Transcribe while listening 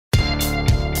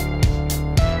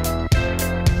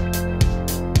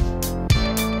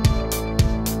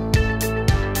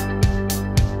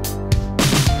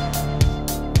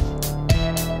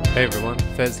Hey everyone,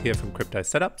 Fez here from Crypto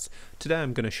Setups. Today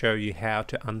I'm going to show you how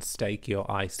to unstake your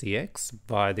ICX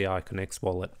via the Iconex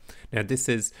wallet. Now this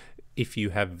is if you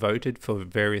have voted for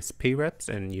various PREPs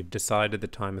and you've decided the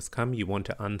time has come, you want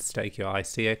to unstake your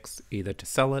ICX either to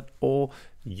sell it or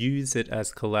use it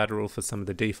as collateral for some of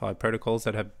the DeFi protocols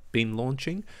that have been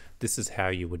launching. This is how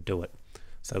you would do it.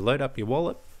 So load up your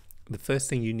wallet. The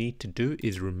first thing you need to do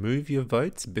is remove your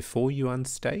votes before you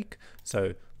unstake.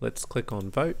 So let's click on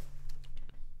vote.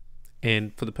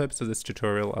 And for the purpose of this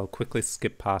tutorial, I'll quickly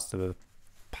skip past the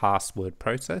password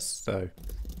process. So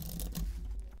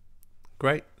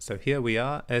great. So here we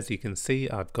are. As you can see,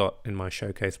 I've got in my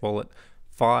showcase wallet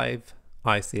 5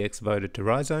 ICX voted to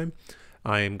Rhizome.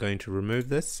 I am going to remove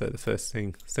this. So the first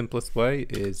thing, simplest way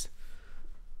is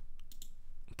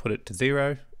put it to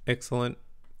 0. Excellent.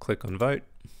 Click on vote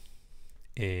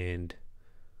and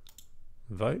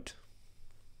vote.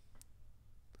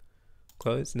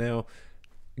 Close. Now,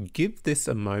 give this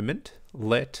a moment,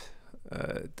 let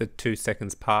the 2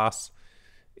 seconds pass.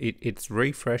 It's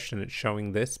refreshed and it's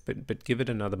showing this, but give it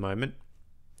another moment.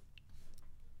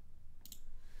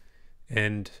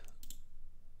 And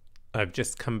I've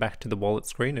just come back to the wallet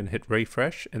screen and hit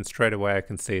refresh, and straight away I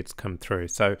can see it's come through.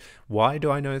 So why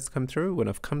do I know it's come through? When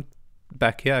I've come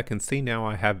back here, I can see now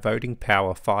I have voting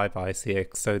power 5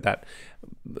 ICX, so that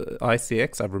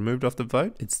ICX I've removed off the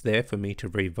vote, it's there for me to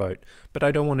re-vote, but I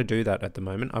don't want to do that at the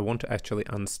moment. I want to actually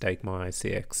unstake my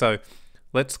ICX. So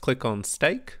let's click on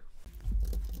stake.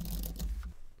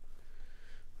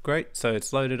 Great, so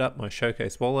it's loaded up my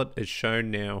showcase wallet. It's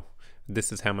shown now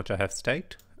this is how much I have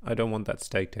staked. I don't want that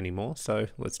staked anymore, so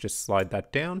let's just slide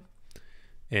that down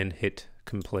and hit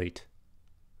complete.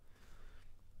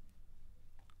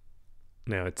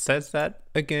 Now it says that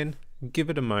again, give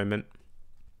it a moment.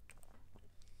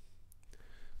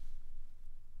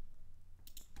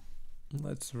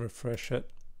 Let's refresh it.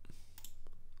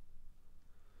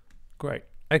 Great.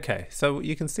 Okay, so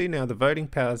you can see now the voting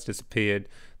power has disappeared.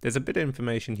 There's a bit of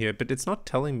information here, but it's not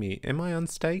telling me, am I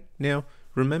unstaked? Now,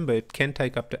 remember, it can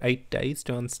take up to 8 days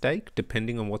to unstake,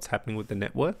 depending on what's happening with the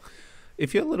network.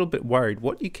 If you're a little bit worried,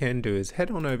 what you can do is head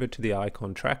on over to the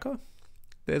icon tracker.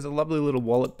 There's a lovely little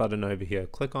wallet button over here.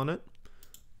 Click on it,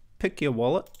 pick your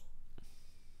wallet,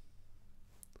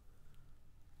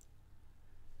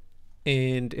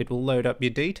 and it will load up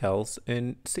your details.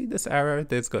 And see this arrow,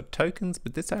 there's got tokens,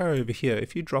 but this arrow over here,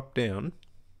 if you drop down,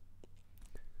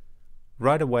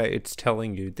 right away it's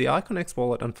telling you. The Iconex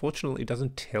wallet unfortunately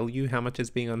doesn't tell you how much is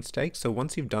being unstaked, so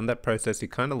once you've done that process, you're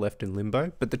kind of left in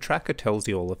limbo, but the tracker tells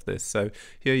you all of this. So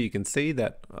here you can see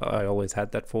that I always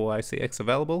had that 4 ICX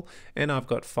available, and I've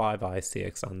got 5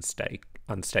 ICX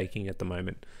unstaking at the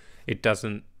moment. It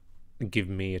doesn't give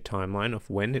me a timeline of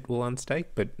when it will unstake,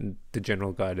 but the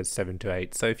general guide is 7 to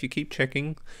 8. So if you keep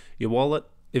checking your wallet,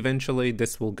 eventually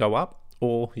this will go up,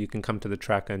 or you can come to the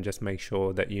tracker and just make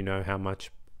sure that you know how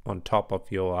much on top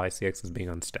of your ICX is being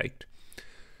unstaked.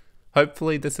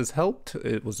 Hopefully this has helped.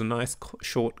 It was a nice,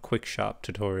 short, quick, sharp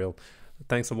tutorial.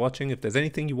 Thanks for watching. If there's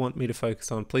anything you want me to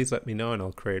focus on, please let me know and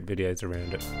I'll create videos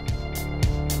around it.